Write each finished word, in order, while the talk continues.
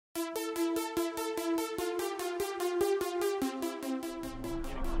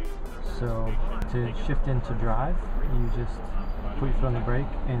So to shift into drive, you just put your foot on the brake,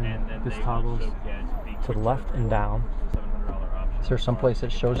 and this toggles to the left and down. Is there some place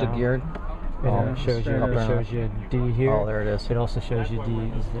that shows it geared? It shows you D here. Oh, there it is. It also shows you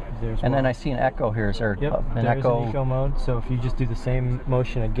D. And then I see an echo here. Is there an echo? An eco mode. So if you just do the same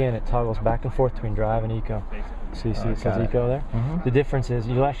motion again, it toggles back and forth between drive and eco. So you see it says eco there. The difference is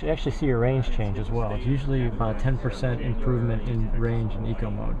you'll actually see your range change as well. It's usually about a 10% improvement in range in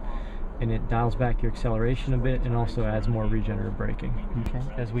eco mode. And it dials back your acceleration a bit and also adds more regenerative braking. Okay.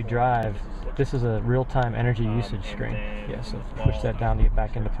 As we drive, this is a real-time energy usage screen. Yeah, so push that down to get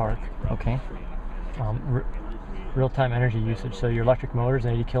back into park. Okay. Real-time energy usage. So your electric motor is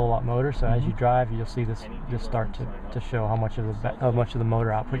an 80 kilowatt motor. So as you drive, you'll see this start to show how much of the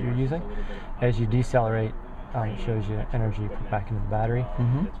motor output you're using. As you decelerate, it shows you energy put back into the battery.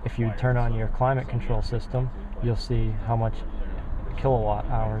 If you turn on your climate control system, you'll see how much kilowatt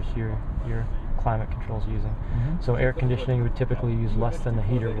hours your climate control is using. So air conditioning would typically use less than the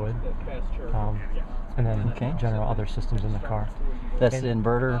heater would, and then general other systems in the car. That's the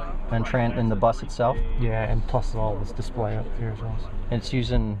inverter and the bus itself? Yeah, and plus all this display up here as well. And it's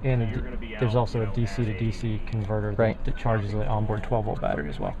using... And there's also a DC to DC converter that charges the onboard 12-volt battery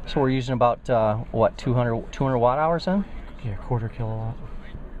as well. So we're using about, what, 200 watt hours then? Yeah, quarter kilowatt.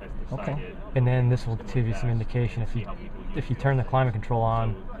 Okay. And then this will give you some indication. If you turn the climate control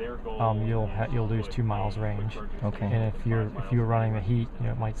on, you'll lose 2 miles range. Okay. And if you're running the heat,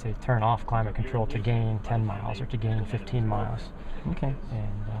 it might say turn off climate control to gain 10 miles or to gain 15 miles. Okay.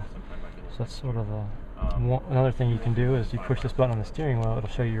 And so that's sort of another thing you can do is you push this button on the steering wheel. It'll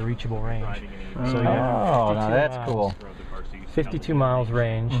show you your reachable range. So now that's cool. 52 miles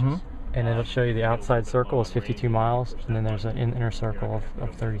range. And it'll show you the outside circle is 52 miles, and then there's an inner circle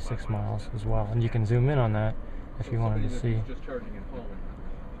of 36 miles as well. And you can zoom in on that if you wanted to see.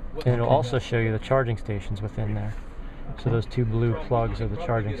 And it'll also show you the charging stations within there. So those 2 blue plugs are the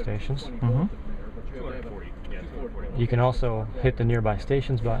charging stations. You can also hit the nearby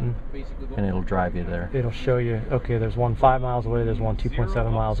stations button, and it'll drive you there. It'll show you, okay, there's one 5 miles away, there's one 2.7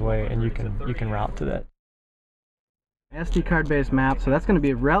 miles away, and you can route to that. SD card based map, so that's going to be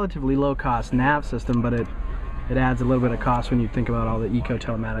a relatively low cost nav system, but it adds a little bit of cost when you think about all the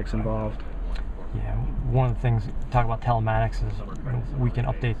eco-telematics involved. Yeah, one of the things talk about telematics is we can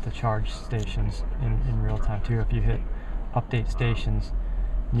update the charge stations in real time too. If you hit update stations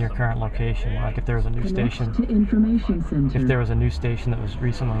near current location, like if there was a new station, if there was a new station that was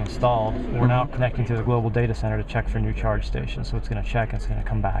recently installed, we're now connecting to the global data center to check for new charge stations. So it's going to check, and it's going to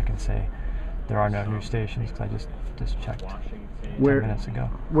come back and say there are no new stations because I just checked 10 minutes ago.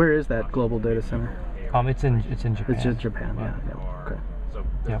 Where is that global data center? It's in Japan. It's in Japan. Yeah. Okay.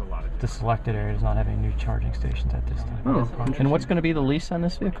 Yep. The selected area does not have any new charging stations at this time. Oh, and what's going to be the lease on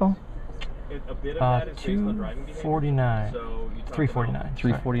this vehicle? $249, $349.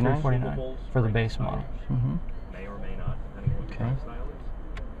 $349 for the base model. Okay.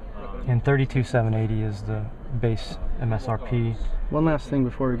 And $32,780 is the base MSRP. One last thing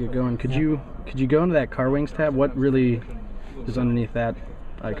before we get going, could you go into that CARWINGS tab? What really is underneath that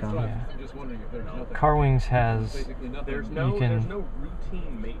icon? Yeah. CARWINGS has, you can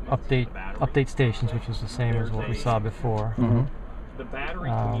update stations, which is the same as what we saw before. The battery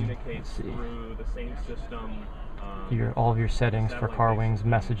communicates through the same system. All of your settings for CARWINGS,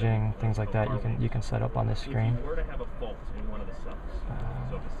 messaging, things like that, you can set up on this screen. If you were to have a fault in one of the cells,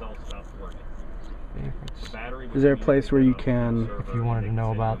 so if the cell stops working, is there a place where you can, if you wanted to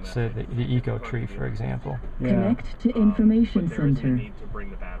know about, say, the eco tree, for example? Connect to information center.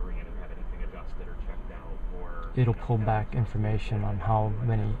 It'll pull back information on how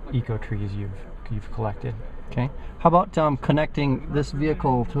many eco trees you've collected. Okay. How about connecting this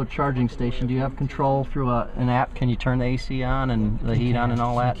vehicle to a charging station? Do you have control through an app? Can you turn the AC on and the heat on and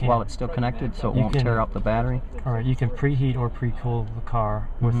all that while it's still connected, so it won't tear up the battery? All right. You can preheat or pre-cool the car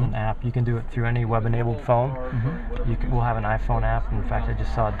with an app. You can do it through any web-enabled phone. We'll have an iPhone app. In fact, I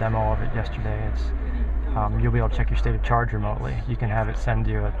just saw a demo of it yesterday. It's you'll be able to check your state of charge remotely. You can have it send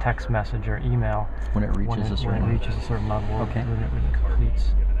you a text message or email when it reaches a certain level. Okay. When it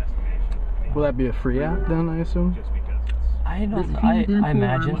completes. Will that be a free app then, I assume? I don't know. I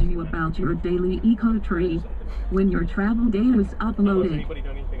imagine. You about your daily eco tree when your travel data is uploaded. Does anybody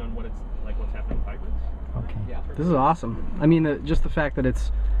know anything on what's happening with hybrids? Okay. This is awesome. I mean, just the fact that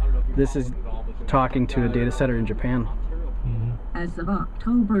this is talking to a data center in Japan. As of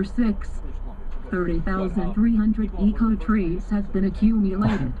October 6th, 30,300 eco trees have been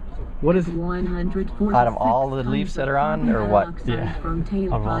accumulated. What is 146 out of all the leaves that are on, or what? from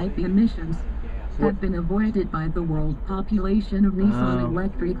tailpipe emissions. have been avoided by the world population of Nissan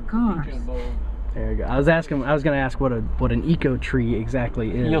electric cars. There you go. I was going to ask what an eco tree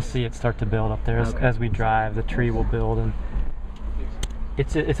exactly is. You'll see it start to build up there as we drive. The tree will build, and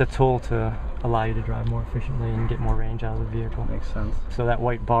it's a tool to allow you to drive more efficiently and get more range out of the vehicle. Makes sense. So that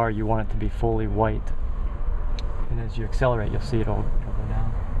white bar, you want it to be fully white, and as you accelerate, you'll see it'll go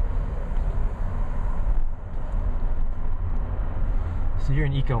down. So you're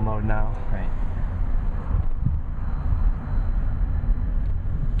in eco mode now. Right.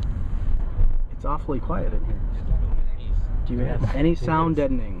 It's awfully quiet in here. Do you have any sound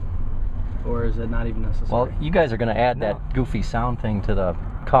deadening, or is it not even necessary? Well, you guys are going to add that goofy sound thing to the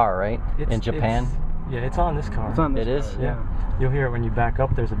car, right? In Japan? Yeah, it's on this car. It's on this car, is? Yeah. You'll hear it when you back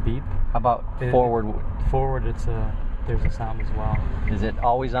up. There's a beep. How about forward? Forward, there's a sound as well. Is it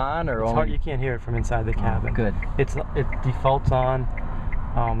always on, or it's only? hard, you can't hear it from inside the cabin. Good. It defaults on.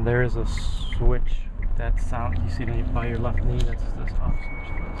 There is a switch. That sound you see by your left knee. That's this off switch.